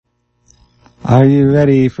Are you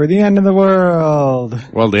ready for the end of the world?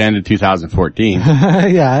 Well, the end of 2014.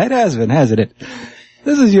 Yeah, it has been, hasn't it?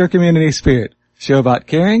 This is your community spirit. Show about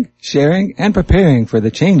caring, sharing, and preparing for the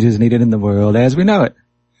changes needed in the world as we know it.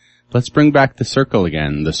 Let's bring back the circle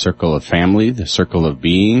again. The circle of family, the circle of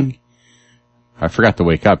being. I forgot to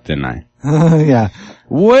wake up, didn't I? Yeah.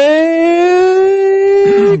 Wake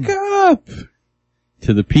up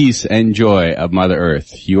to the peace and joy of Mother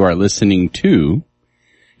Earth. You are listening to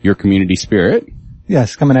your community spirit.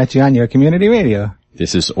 Yes, coming at you on your community radio.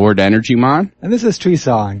 This is Ord Energy Mon. And this is Tree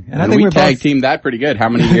Song. And I think we tag teamed that pretty good. How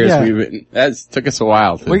many years we've been, that took us a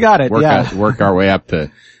while to we got it, work our way up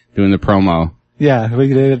to doing the promo. Yeah, we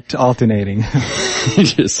did it alternating.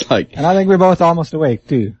 Just like. And I think we're both almost awake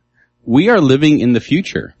too. We are living in the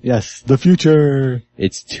future. Yes, the future.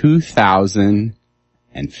 It's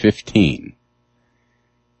 2015.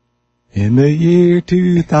 In the year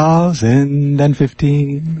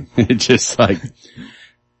 2015. It's just like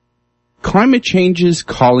climate change's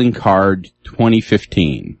calling card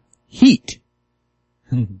 2015. Heat.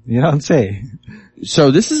 You don't say.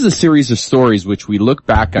 So this is a series of stories which we look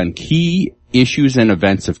back on key issues and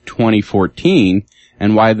events of 2014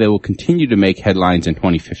 and why they will continue to make headlines in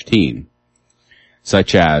 2015.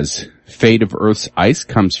 Such as fate of Earth's ice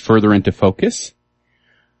comes further into focus.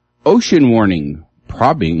 Ocean warning.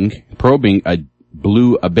 Probing a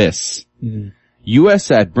blue abyss. U.S.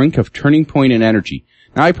 at brink of turning point in energy.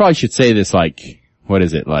 Now I probably should say this like, what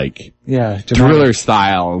is it, like? Yeah. Thriller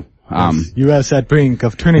style. Yes. U.S. at brink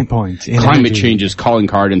of turning point in climate energy. change's calling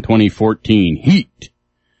card in 2014. Heat.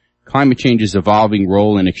 Climate change's evolving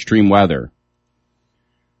role in extreme weather.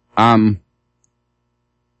 Should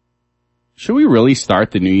we really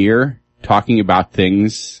start the new year talking about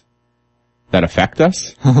things that affect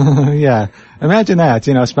us? Yeah. Imagine that,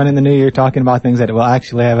 spending the new year talking about things that will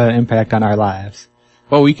actually have an impact on our lives.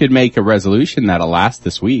 Well, we could make a resolution that'll last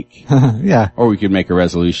this week. Yeah. Or we could make a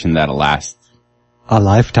resolution that'll last a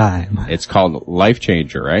lifetime. It's called Life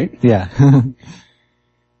Changer, right? Yeah.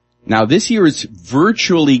 Now, this year is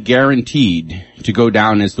virtually guaranteed to go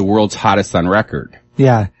down as the world's hottest on record.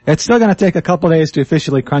 Yeah. It's still going to take a couple days to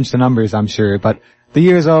officially crunch the numbers, I'm sure, but the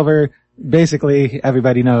year's over. Basically,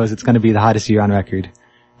 everybody knows it's going to be the hottest year on record.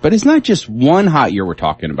 But it's not just one hot year we're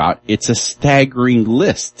talking about. It's a staggering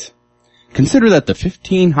list. Consider that the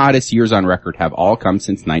 15 hottest years on record have all come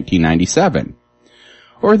since 1997.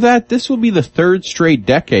 Or that this will be the third straight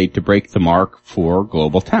decade to break the mark for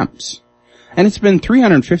global temps. And it's been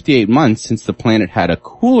 358 months since the planet had a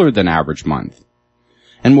cooler than average month.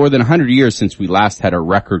 And more than 100 years since we last had a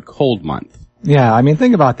record cold month. Yeah, I mean,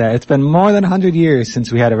 think about that. It's been more than 100 years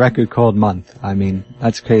since we had a record cold month. I mean,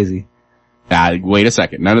 that's crazy. Wait a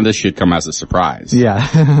second. None of this should come as a surprise. Yeah.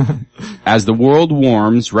 As the world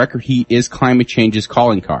warms, record heat is climate change's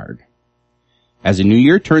calling card. As a new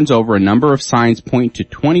year turns over, a number of signs point to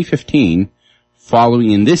 2015,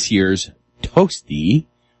 following in this year's toasty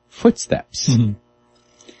footsteps. Mm-hmm.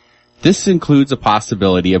 This includes a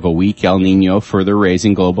possibility of a weak El Niño further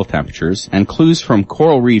raising global temperatures, and clues from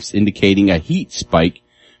coral reefs indicating a heat spike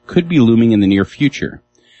could be looming in the near future.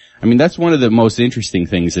 I mean, that's one of the most interesting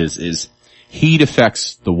things is heat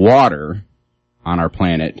affects the water on our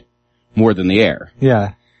planet more than the air.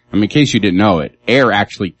 Yeah. I mean, in case you didn't know it, air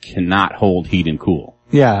actually cannot hold heat and cool.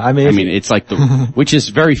 Yeah, I mean, it's like which is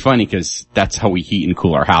very funny because that's how we heat and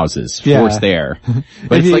cool our houses, forced air.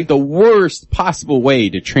 But it's like the worst possible way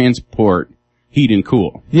to transport heat and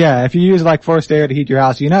cool. Yeah, if you use like forced air to heat your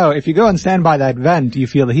house, if you go and stand by that vent, you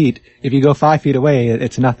feel the heat. If you go 5 feet away,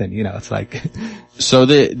 it's nothing, it's like. So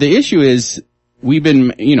the issue is we've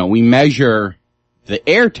been, we measure the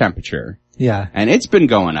air temperature. Yeah. And it's been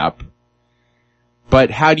going up.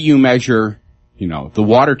 But how do you measure, the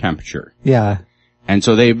water temperature? Yeah. And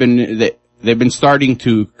so they've been starting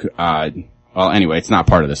to, well, anyway, it's not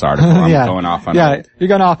part of this article. I'm going off on you're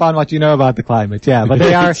going off on what you know about the climate. Yeah, but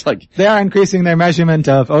they are, they are increasing their measurement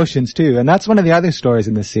of oceans too. And that's one of the other stories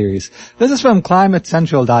in this series. This is from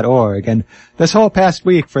climatecentral.org. And this whole past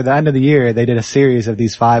week for the end of the year, they did a series of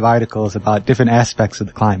these 5 articles about different aspects of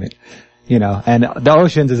the climate, and the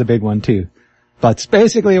oceans is a big one too. But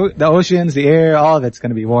basically the oceans, the air, all of it's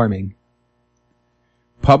going to be warming.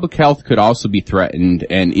 Public health could also be threatened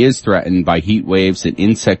and is threatened by heat waves and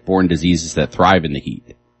insect-borne diseases that thrive in the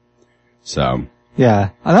heat. So.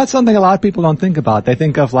 Yeah. And that's something a lot of people don't think about. They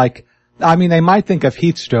think of they might think of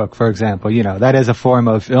heat stroke, for example. That is a form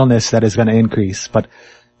of illness that is going to increase. But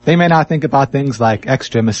they may not think about things like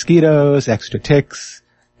extra mosquitoes, extra ticks,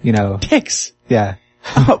 Ticks? Yeah.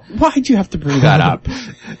 Why'd you have to bring that up?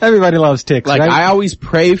 Everybody loves ticks, right? I always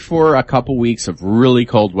pray for a couple weeks of really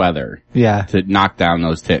cold weather. Yeah. To knock down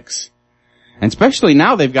those ticks. And especially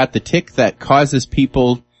now they've got the tick that causes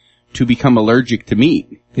people to become allergic to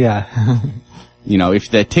meat. Yeah. You know, if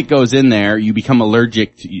the tick goes in there, you become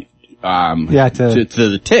allergic to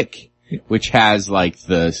the tick, which has like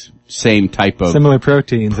the same type of similar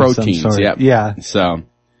proteins of some sort. Yep. Yeah. So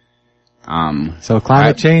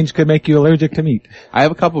climate change could make you allergic to meat. I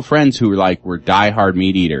have a couple friends who were diehard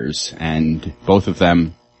meat eaters, and both of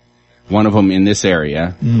them, one of them in this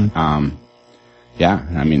area. Mm. Yeah,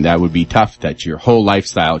 I mean, that would be tough that your whole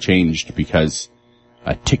lifestyle changed because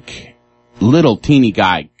a tick, little teeny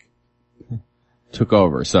guy took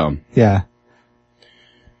over. So yeah.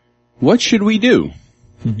 What should we do?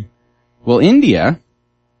 Well,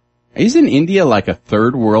 isn't India like a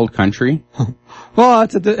third world country? Well,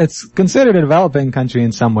 it's considered a developing country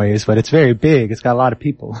in some ways, but it's very big. It's got a lot of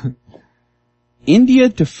people. India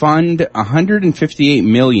to fund $158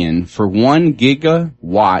 million for 1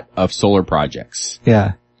 gigawatt of solar projects.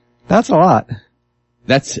 Yeah. That's a lot.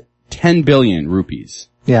 That's 10 billion rupees.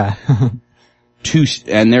 Yeah.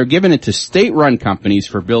 And they're giving it to state-run companies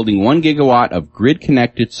for building 1 gigawatt of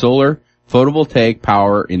grid-connected solar photovoltaic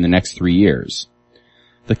power in the next 3 years.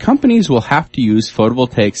 The companies will have to use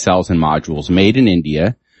photovoltaic cells and modules made in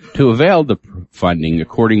India to avail the funding,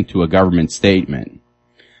 according to a government statement.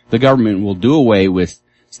 The government will do away with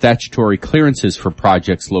statutory clearances for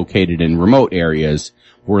projects located in remote areas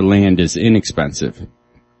where land is inexpensive.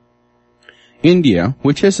 India,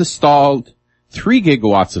 which has installed 3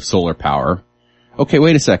 gigawatts of solar power. Okay,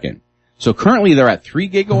 wait a second. So currently they're at 3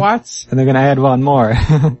 gigawatts? And they're going to add one more.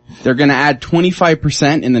 They're going to add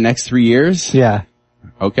 25% in the next 3 years? Yeah.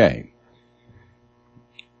 Okay.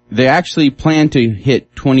 They actually plan to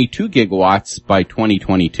hit 22 gigawatts by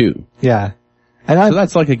 2022. Yeah. So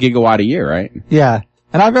that's like a gigawatt a year, right? Yeah.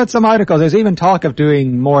 And I've read some articles, there's even talk of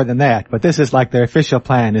doing more than that, but this is like their official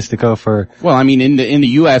plan is to go for... Well, I mean, in the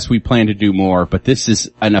US we plan to do more, but this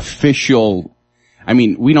is an official... I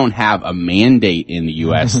mean, we don't have a mandate in the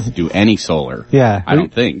US to do any solar. Yeah. I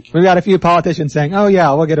don't think. We've got a few politicians saying, oh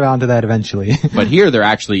yeah, we'll get around to that eventually. But here they're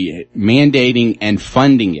actually mandating and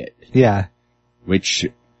funding it. Yeah. Which,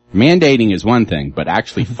 mandating is one thing, but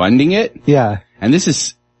actually funding it? Yeah. And this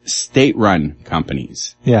is state-run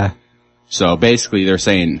companies. Yeah. So basically they're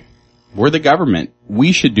saying, we're the government,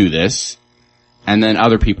 we should do this, and then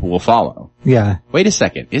other people will follow. Yeah. Wait a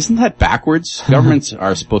second, isn't that backwards? Governments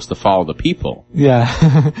are supposed to follow the people.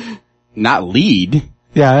 Yeah. Not lead.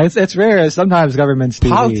 Yeah, it's rare. Sometimes governments do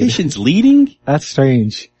Politicians leading? That's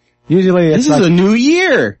strange. Usually it's This is a new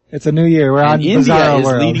year. It's a new year. We're on India is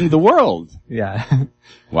world. leading the world. Yeah.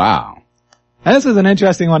 Wow. And this is an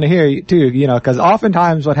interesting one to hear too, you know, because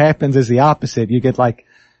oftentimes what happens is the opposite. You get like,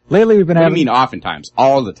 lately we've been having... What do you mean oftentimes?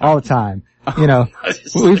 All the time. All the time. You know,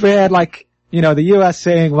 we've had like, you know, the U.S.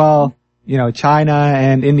 saying, well, you know, China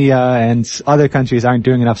and India and other countries aren't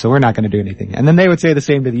doing enough, so we're not going to do anything. And then they would say the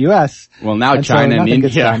same to the U.S. Well, now China and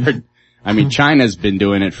India I mean, China's been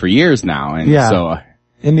doing it for years now, and so...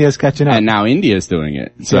 India's catching up. And now India's doing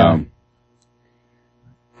it, so...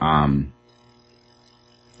 Yeah.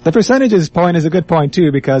 The percentages point is a good point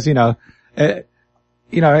too, because, you know,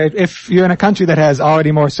 if you're in a country that has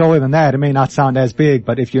already more solar than that, it may not sound as big,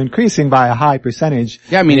 but if you're increasing by a high percentage...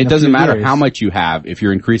 Yeah, I mean, it doesn't matter how much you have if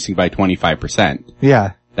you're increasing by 25%.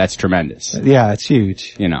 Yeah. That's tremendous. Yeah, it's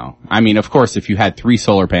huge. You know, I mean, of course, if you had 3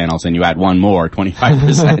 solar panels and you add one more,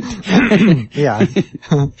 25%. Yeah.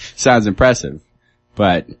 Sounds impressive.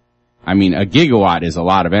 But, I mean, a gigawatt is a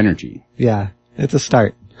lot of energy. Yeah, it's a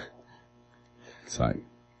start.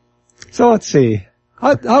 So let's see.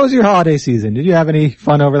 How was your holiday season? Did you have any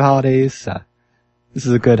fun over the holidays? This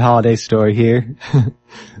is a good holiday story here.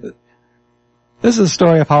 This is a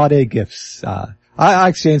story of holiday gifts. I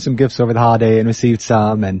exchanged some gifts over the holiday and received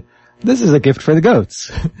some, and this is a gift for the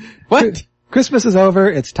goats. What? Christmas is over.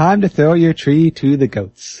 It's time to throw your tree to the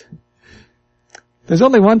goats. There's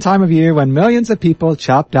only one time of year when millions of people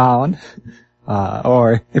chop down,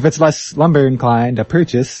 or if it's less lumber inclined, a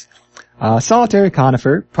purchase, solitary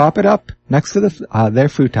conifer, prop it up next to their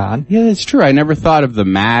futon. Yeah, that's true. I never thought of the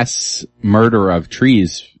mass murder of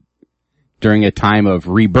trees during a time of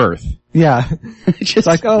rebirth. Yeah. It's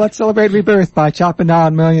like, oh, let's celebrate rebirth by chopping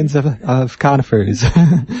down millions of conifers.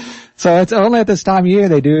 So it's only at this time of year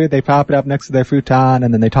they do it. They prop it up next to their futon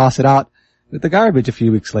and then they toss it out with the garbage a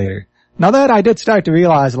few weeks later. Now that I did start to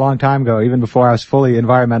realize a long time ago, even before I was fully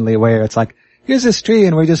environmentally aware, it's like, here's this tree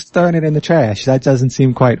and we're just throwing it in the trash. That doesn't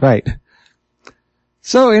seem quite right.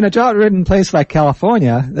 So in a drought-ridden place like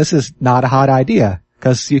California, this is not a hot idea,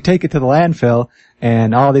 because you take it to the landfill,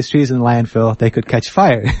 and all these trees in the landfill, they could catch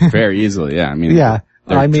fire. Very easily, yeah. I mean, yeah.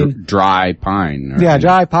 Dry pine. Yeah,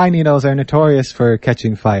 dry pine needles are notorious for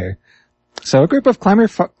catching fire. So a group of clever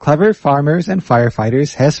farmers and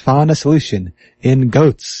firefighters has found a solution in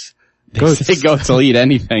goats. They say goats will eat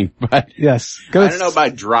anything, but yes, goats. I don't know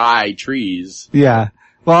about dry trees. Yeah.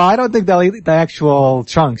 Well, I don't think they'll eat the actual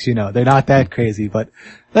chunks, They're not that crazy, but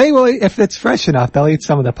they will, if it's fresh enough, they'll eat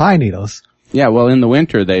some of the pine needles. Yeah, well, in the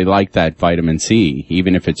winter, they like that vitamin C,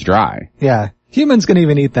 even if it's dry. Yeah. Humans can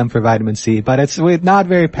even eat them for vitamin C, but it's not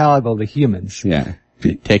very palatable to humans. Yeah.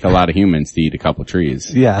 It'd take a lot of humans to eat a couple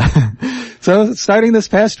trees. Yeah. So starting this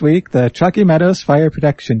past week, the Truckee Meadows Fire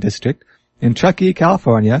Protection District in Truckee,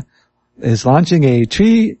 California is launching a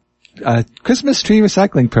Christmas tree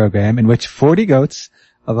recycling program in which 40 goats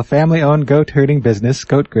of a family-owned goat herding business,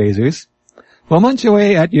 Goat Grazers, will munch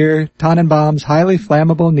away at your Tannenbaum's highly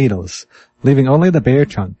flammable needles, leaving only the bare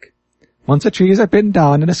trunk. Once the trees are bitten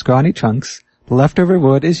down into scrawny chunks, the leftover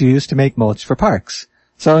wood is used to make mulch for parks.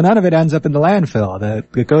 So none of it ends up in the landfill.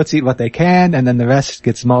 The goats eat what they can, and then the rest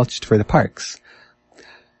gets mulched for the parks.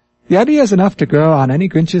 The idea is enough to grow on any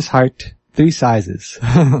Grinch's heart 3 sizes.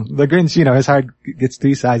 The Grinch, his heart gets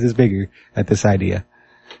 3 sizes bigger at this idea.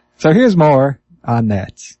 So here's more on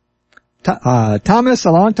that. Thomas,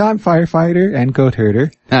 a longtime firefighter and goat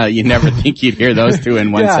herder. You never think you'd hear those two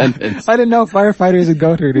in one sentence. I didn't know firefighters and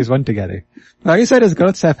goat herders went together. Well, he said his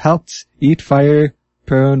goats have helped eat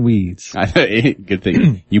fire-prone weeds. Good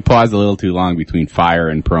thing. You paused a little too long between fire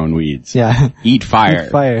and prone weeds. Yeah. Eat fire.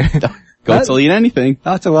 Eat fire. Goats will eat anything.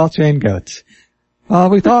 That's a well-trained goat.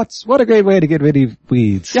 We thought, what a great way to get rid of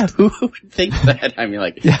weeds. Yeah, who would think that?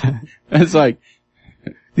 Yeah. It's like...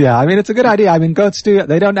 Yeah, it's a good idea. Goats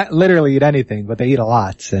they don't literally eat anything, but they eat a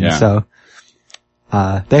lot. And so,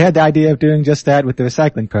 they had the idea of doing just that with the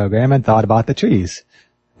recycling program and thought about the trees.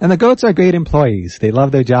 And the goats are great employees. They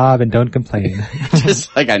love their job and don't complain.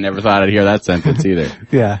 Just like I never thought I'd hear that sentence either.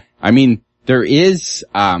 Yeah. There is,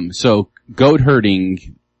 so goat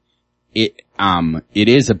herding, it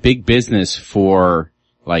is a big business for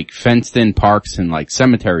like fenced in parks and like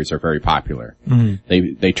cemeteries are very popular.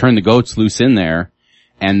 Mm-hmm. They turn the goats loose in there.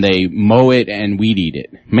 And they mow it and weed eat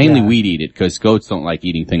it. Mainly weed eat it, because goats don't like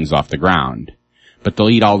eating things off the ground. But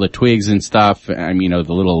they'll eat all the twigs and stuff, the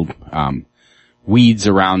little, weeds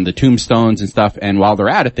around the tombstones and stuff, and while they're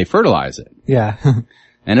at it, they fertilize it. Yeah.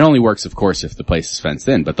 And it only works, of course, if the place is fenced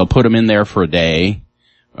in, but they'll put them in there for a day,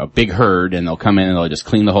 a big herd, and they'll come in and they'll just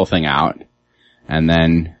clean the whole thing out. And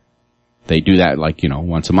then they do that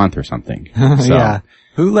once a month or something. So, yeah.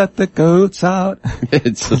 Who let the goats out?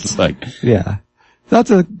 It's just like... Yeah. That's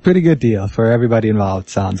a pretty good deal for everybody involved,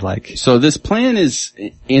 sounds like. So this plan is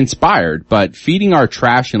inspired, but feeding our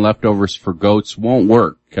trash and leftovers for goats won't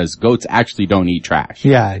work, because goats actually don't eat trash.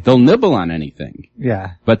 Yeah. They'll nibble on anything.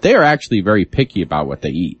 Yeah. But they are actually very picky about what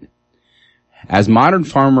they eat. As Modern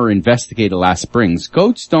Farmer investigated last spring,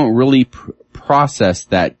 goats don't really process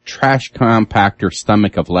that trash compactor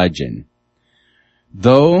stomach of legend.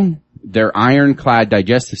 Though their iron-clad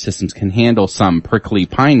digestive systems can handle some prickly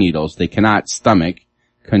pine needles, they cannot stomach,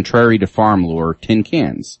 contrary to farm lore, tin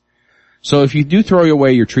cans. So if you do throw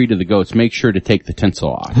away your tree to the goats, make sure to take the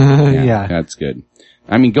tinsel off. Yeah. That's good.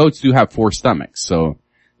 Goats do have 4 stomachs, so,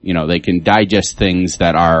 they can digest things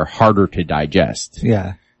that are harder to digest.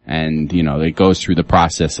 Yeah. And, it goes through the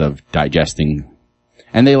process of digesting.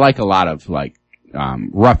 And they like a lot of,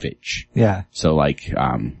 roughage. Yeah. So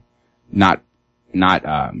not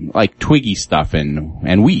like twiggy stuff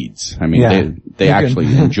and weeds. They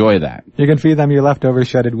actually enjoy that. You can feed them your leftover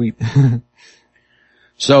shredded wheat.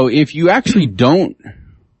 So if you actually don't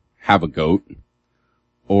have a goat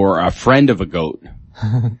or a friend of a goat,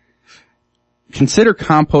 consider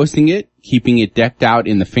composting it, keeping it decked out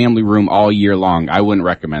in the family room all year long. I wouldn't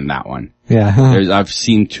recommend that one. Yeah. I've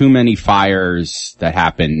seen too many fires that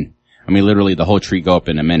happen. Literally the whole tree go up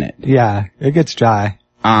in a minute. Yeah, it gets dry.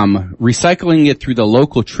 Recycling it through the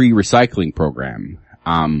local tree recycling program.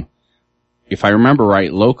 If I remember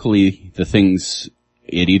right, locally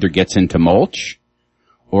it either gets into mulch,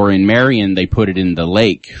 or in Marion they put it in the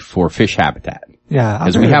lake for fish habitat. Yeah.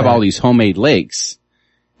 Because we have all these homemade lakes,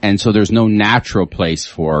 and so there's no natural place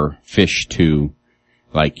for fish to,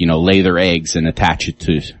 lay their eggs and attach it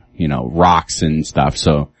to, rocks and stuff.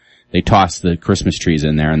 So they toss the Christmas trees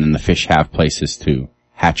in there, and then the fish have places to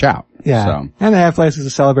hatch out. Yeah. So. And they have places to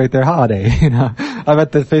celebrate their holiday, I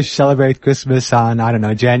bet the fish celebrate Christmas on,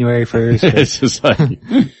 January 1st. It's just like,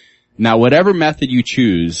 now whatever method you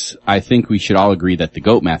choose, I think we should all agree that the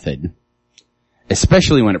goat method,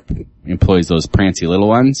 especially when it employs those prancy little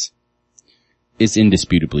ones, is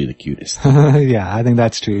indisputably the cutest. Yeah, I think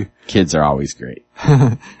that's true. Kids are always great.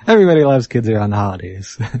 Everybody loves kids around the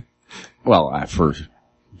holidays. Well, for a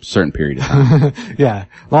certain period of time. Yeah,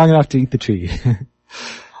 long enough to eat the tree.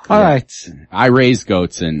 All right. I raised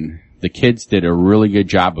goats, and the kids did a really good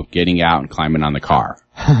job of getting out and climbing on the car.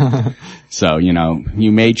 So,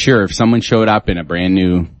 you made sure if someone showed up in a brand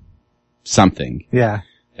new something. Yeah.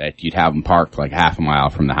 That you'd have them parked like half a mile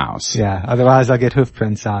from the house. Yeah. Otherwise I'll get hoof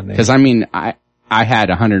prints on me. Cause I had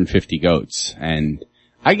 150 goats, and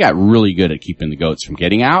I got really good at keeping the goats from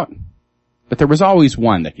getting out, but there was always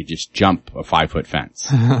one that could just jump a 5-foot fence.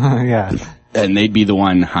 Yeah. And they'd be the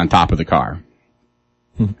one on top of the car.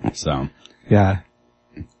 So. Yeah.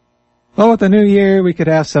 Well, with the new year, we could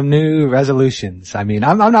have some new resolutions. I mean,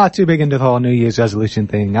 I'm not too big into the whole New Year's resolution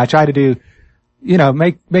thing. I try to do,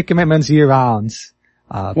 make commitments year round.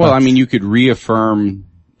 You could reaffirm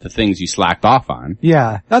the things you slacked off on.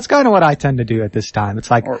 Yeah, that's kind of what I tend to do at this time.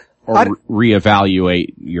 It's like, or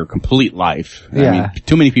reevaluate your complete life. Yeah. I mean,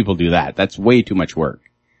 too many people do that. That's way too much work.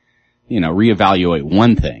 Reevaluate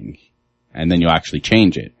one thing, and then you'll actually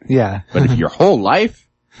change it. Yeah. But if your whole life,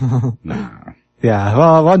 nah. Yeah,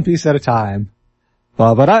 well, one piece at a time.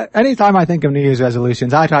 Well, but anytime I think of New Year's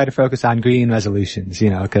resolutions, I try to focus on green resolutions,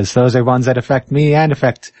 because those are ones that affect me and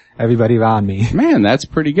affect everybody around me. Man, that's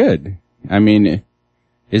pretty good. I mean,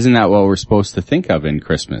 isn't that what we're supposed to think of in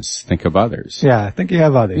Christmas? Think of others. Yeah, thinking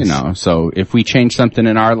of others. So if we change something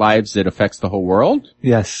in our lives that affects the whole world?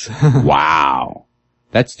 Yes. Wow.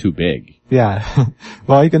 That's too big. Yeah.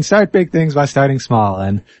 Well, you can start big things by starting small,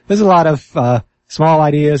 and there's a lot of, small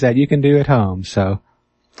ideas that you can do at home, so.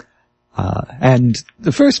 And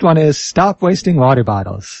the first one is stop wasting water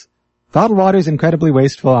bottles. Bottled water is incredibly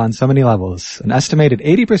wasteful on so many levels. An estimated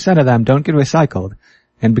 80% of them don't get recycled.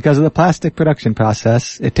 And because of the plastic production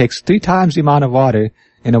process, it takes 3 times the amount of water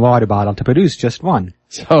in a water bottle to produce just one.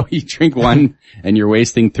 So you drink one and you're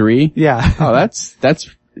wasting 3? Yeah. Oh, that's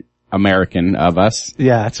American of us.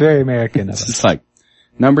 Yeah, it's very American of us. It's just like,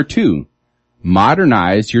 number 2,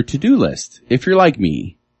 modernize your to-do list. If you're like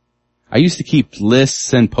me, I used to keep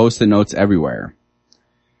lists and post-it notes everywhere.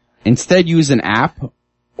 Instead, use an app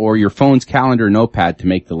or your phone's calendar notepad to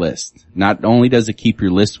make the list. Not only does it keep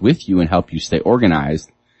your list with you and help you stay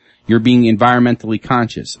organized, you're being environmentally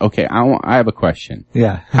conscious. Okay, I have a question.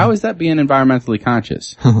 Yeah. How is that being environmentally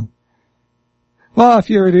conscious? Well, if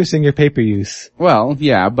you're reducing your paper use. Well,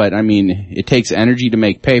 yeah, but I mean, it takes energy to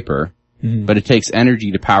make paper. But it takes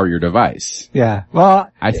energy to power your device. Yeah.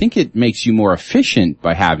 Well, I think it makes you more efficient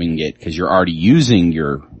by having it because you're already using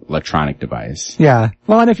your electronic device. Yeah.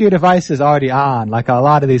 Well, and if your device is already on, like a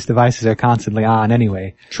lot of these devices are constantly on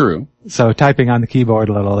anyway. True. So typing on the keyboard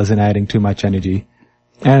a little isn't adding too much energy.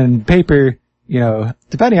 And paper,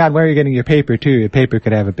 depending on where you're getting your paper too, paper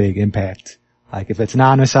could have a big impact. Like if it's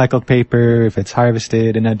non-recycled paper, if it's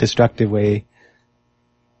harvested in a destructive way.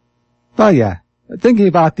 Well, yeah. Thinking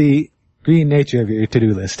about the green nature of your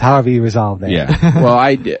to-do list, however you resolve that. Yeah.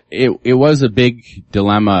 Well, it was a big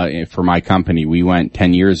dilemma for my company. We went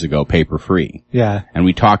 10 years ago paper-free. Yeah. And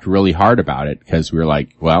we talked really hard about it because we were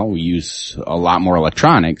like, well, we use a lot more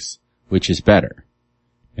electronics, which is better.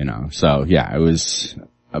 So yeah, it was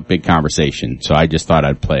a big conversation. So I just thought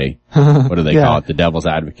I'd play, what do they call it? The devil's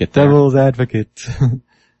advocate there. Devil's advocate.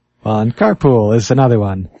 Well, and carpool is another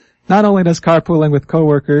one. Not only does carpooling with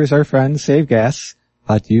coworkers or friends save gas,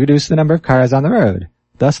 but you reduce the number of cars on the road,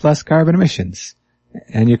 thus less carbon emissions,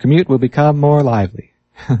 and your commute will become more lively.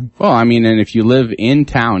 Well, I mean, and if you live in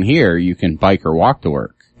town here, you can bike or walk to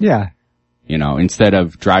work. Yeah. Instead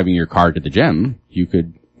of driving your car to the gym, you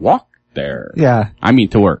could walk there. Yeah. I mean,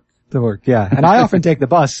 to work. To work, yeah. And I often take the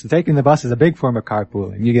bus. Taking the bus is a big form of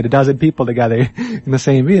carpooling. You get a dozen people together in the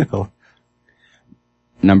same vehicle.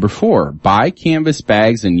 Number 4, buy canvas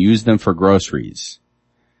bags and use them for groceries.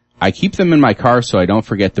 I keep them in my car so I don't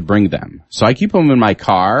forget to bring them. So I keep them in my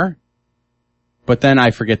car, but then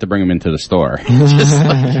I forget to bring them into the store. Just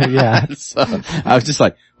like that. Yeah. So I was just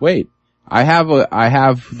like, wait, I have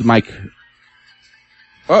my,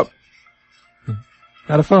 oh.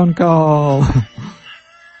 Got a phone call.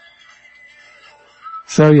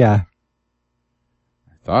 So yeah.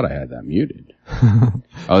 I thought I had that muted.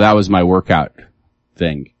 Oh, that was my workout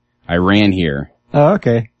thing. I ran here. Oh,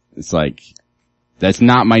 okay. It's like, that's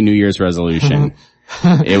not my New Year's resolution.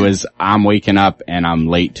 It was, I'm waking up and I'm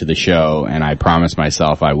late to the show and I promised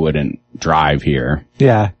myself I wouldn't drive here.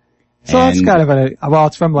 Yeah. So and that's kind of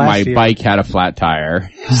it's from last year. My bike had a flat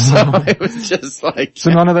tire. So it was just like. It's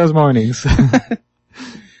been one of those mornings.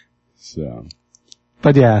 So.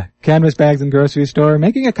 But yeah, canvas bags in grocery store.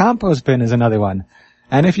 Making a compost bin is another one.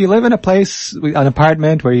 And if you live in a place, an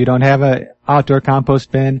apartment where you don't have an outdoor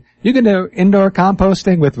compost bin, you can do indoor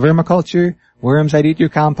composting with vermiculture, worms that eat your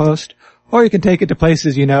compost, or you can take it to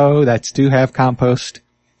places that do have compost.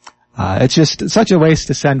 It's just such a waste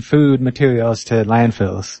to send food materials to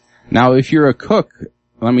landfills. Now, if you're a cook,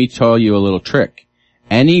 let me tell you a little trick.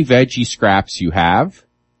 Any veggie scraps you have,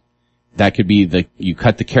 that could be you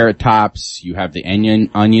cut the carrot tops, you have the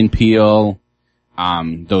onion peel,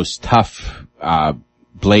 those tough,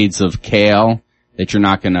 blades of kale that you're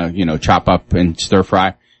not gonna, chop up and stir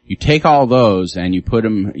fry. You take all those and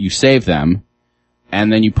you save them,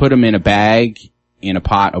 and then you put them in a bag in a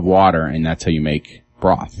pot of water, and that's how you make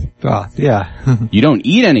broth. Broth, yeah. You don't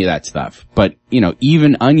eat any of that stuff, but,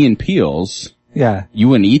 even onion peels, yeah, you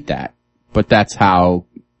wouldn't eat that. But that's how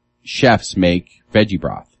chefs make veggie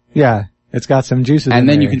broth. Yeah, it's got some juices in and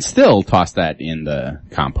then there. You can still toss that in the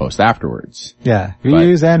compost afterwards. Yeah,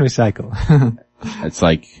 reuse and recycle. It's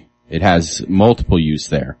like, it has multiple use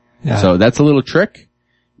there. Yeah. So that's a little trick.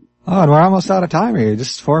 Oh, and we're almost out of time here.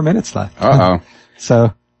 Just 4 minutes left. Uh-oh.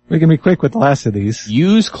 So we can be quick with the last of these.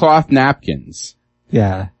 Use cloth napkins.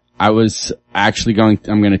 Yeah. I was actually I'm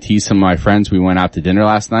going to tease some of my friends. We went out to dinner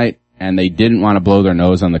last night, and they didn't want to blow their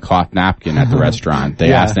nose on the cloth napkin at the restaurant.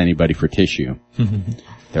 They asked anybody for tissue.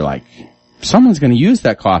 They're like, someone's going to use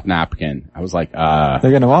that cloth napkin. I was like, they're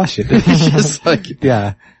going to wash it. Just like,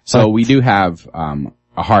 yeah. So we do have,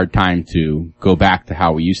 a hard time to go back to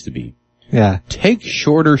how we used to be. Yeah. Take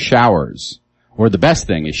shorter showers. Or the best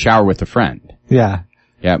thing is shower with a friend. Yeah.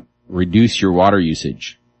 Yep. Reduce your water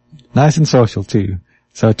usage. Nice and social too.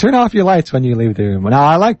 So turn off your lights when you leave the room. Now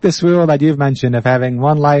I like this rule that you've mentioned of having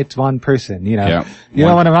one light, one person, You don't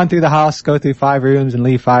want to run through the house, go through 5 rooms and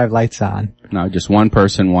leave 5 lights on. No, just one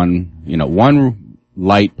person, one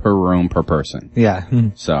light per room per person. Yeah.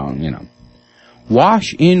 So,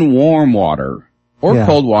 wash in warm water or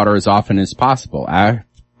cold water as often as possible.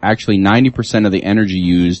 Actually, 90% of the energy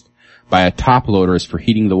used by a top loader is for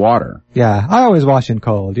heating the water. Yeah, I always wash in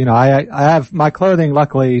cold. I have, my clothing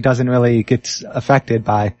luckily doesn't really get affected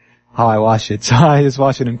by how I wash it, so I just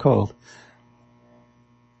wash it in cold.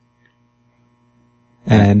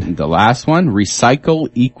 And the last one, recycle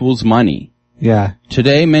equals money. Yeah.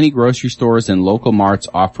 Today, many grocery stores and local marts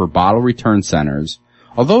offer bottle return centers.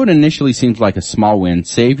 Although it initially seems like a small win,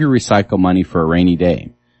 save your recycle money for a rainy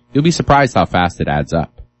day. You'll be surprised how fast it adds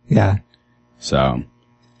up. Yeah. So,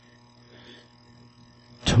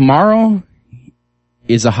 tomorrow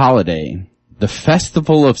is a holiday. The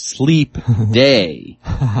Festival of Sleep Day.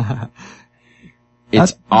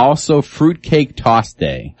 It's also Fruitcake Toss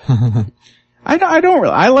Day.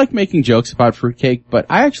 I like making jokes about fruitcake, but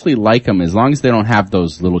I actually like them as long as they don't have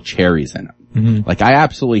those little cherries in them. Mm-hmm. Like, I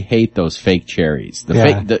absolutely hate those fake cherries. They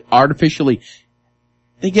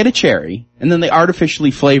get a cherry, and then they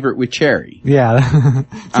artificially flavor it with cherry. Yeah.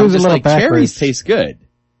 I'm just like, cherries taste good.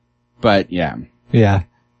 But, yeah. Yeah.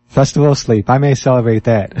 Festival of Sleep. I may celebrate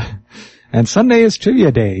that. And Sunday is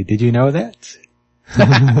Trivia Day. Did you know that?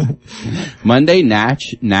 Monday,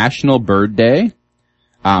 National Bird Day.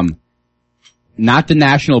 Not the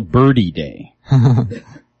National Birdie Day.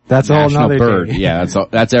 That's a whole nother bird. day. Yeah,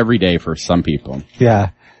 that's every day for some people. Yeah.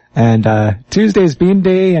 And, Tuesday's Bean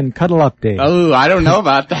Day and Cuddle Up Day. Oh, I don't know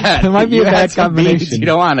about that. It might be a bad combination. Beans. You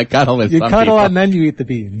don't want to cuddle with some people. You cuddle and then you eat the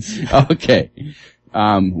beans. Okay.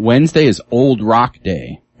 Wednesday is Old Rock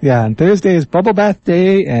Day. Yeah, and Thursday is Bubble Bath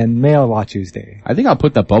Day and Mail Watchers Day. I think I'll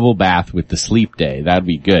put the bubble bath with the sleep day. That'd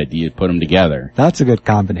be good. You put them together. That's a good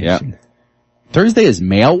combination. Yep. Thursday is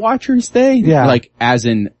Mail Watchers Day? Yeah. Like, as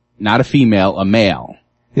in, not a female, a male.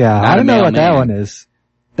 Yeah, Not I don't know what man. that one is.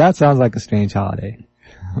 That sounds like a strange holiday.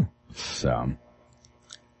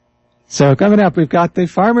 So coming up, we've got the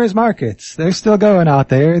farmers markets. They're still going out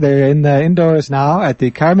there. They're in the indoors now at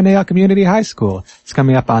the Carbondale Community High School. It's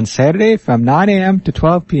coming up on Saturday from 9 a.m. to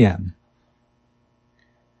 12 p.m.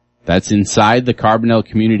 That's inside the Carbondale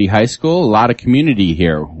Community High School. A lot of community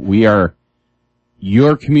here. We are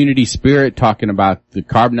your community spirit, talking about the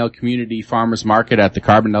Carbondale Community Farmers Market at the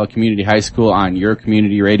Carbondale Community High School on your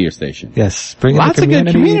community radio station. Yes, bringing lots the community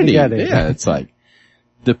of good community together. Yeah, it's like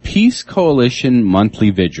the Peace Coalition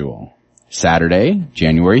Monthly Vigil, Saturday,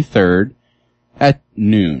 January 3rd at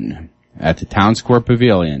noon at the Town Square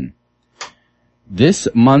Pavilion. This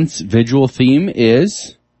month's vigil theme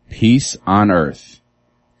is Peace on Earth.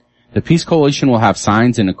 The Peace Coalition will have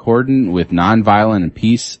signs in accordance with nonviolent and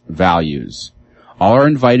peace values. All are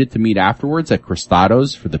invited to meet afterwards at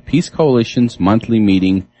Cristado's for the Peace Coalition's monthly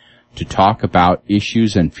meeting to talk about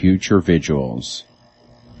issues and future vigils.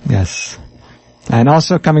 Yes. And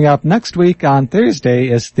also coming up next week on Thursday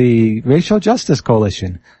is the Racial Justice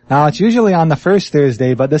Coalition. Now it's usually on the first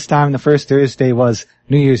Thursday, but this time the first Thursday was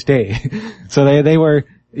New Year's Day. So they were,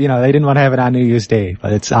 they didn't want to have it on New Year's Day,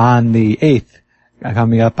 but it's on the 8th,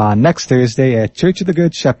 coming up on next Thursday at Church of the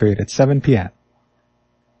Good Shepherd at 7 p.m.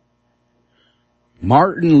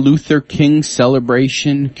 Martin Luther King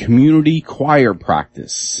Celebration Community Choir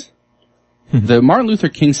Practice. The Martin Luther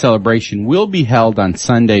King celebration will be held on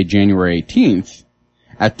Sunday, January 18th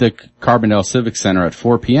at the Carbondale Civic Center at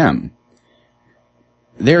 4 p.m.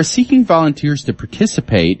 They are seeking volunteers to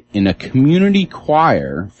participate in a community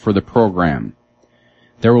choir for the program.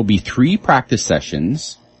 There will be 3 practice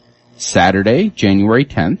sessions, Saturday, January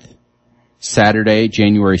 10th, Saturday,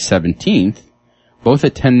 January 17th, both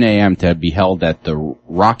at 10 a.m. to be held at the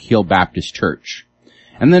Rock Hill Baptist Church.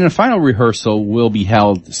 And then a final rehearsal will be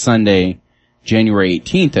held Sunday, January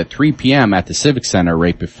 18th at 3 p.m. at the Civic Center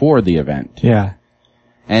right before the event. Yeah.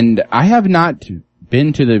 And I have not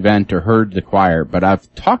been to the event or heard the choir, but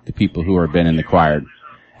I've talked to people who have been in the choir.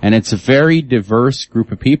 And it's a very diverse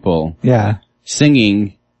group of people. Yeah.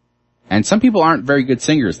 Singing. And some people aren't very good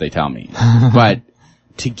singers, they tell me. But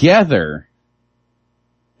together,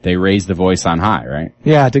 they raise the voice on high, right?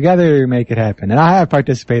 Yeah, together we make it happen. And I have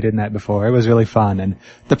participated in that before. It was really fun. And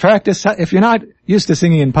the practice, if you're not used to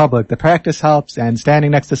singing in public, the practice helps, and standing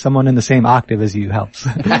next to someone in the same octave as you helps.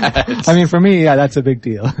 I mean, for me, yeah, that's a big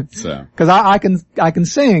deal. So. Cause I can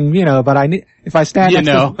sing, but if I stand next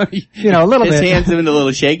to, a little bit. His hands doing the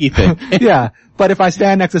little shaky thing. Yeah. But if I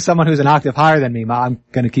stand next to someone who's an octave higher than me, I'm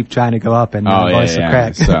gonna keep trying to go up and my voice will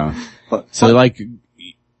crack. So like,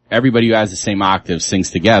 everybody who has the same octave sings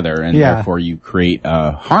together, and therefore you create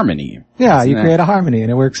a harmony. Yeah, you create a harmony,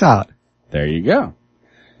 and it works out. There you go.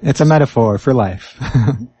 It's a metaphor for life.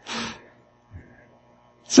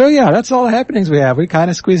 So yeah, that's all the happenings we have. We kind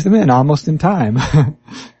of squeezed them in almost in time.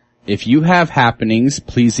 If you have happenings,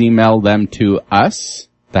 please email them to us,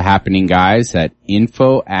 the Happening Guys, at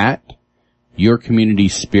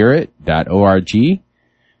info@yourcommunityspirit.org.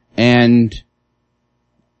 And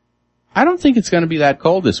I don't think it's going to be that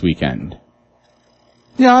cold this weekend.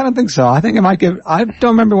 Yeah, I don't think so. I think it might I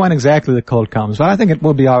don't remember when exactly the cold comes, but I think it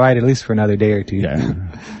will be alright at least for another day or two. Yeah.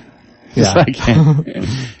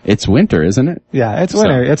 It's winter, isn't it? Yeah, it's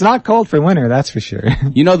winter. It's not cold for winter, that's for sure.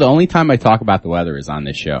 The only time I talk about the weather is on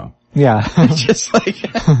this show. Yeah. Just like,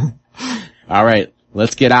 alright,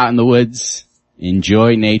 let's get out in the woods,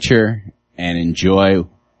 enjoy nature, and enjoy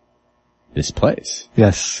this place.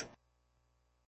 Yes.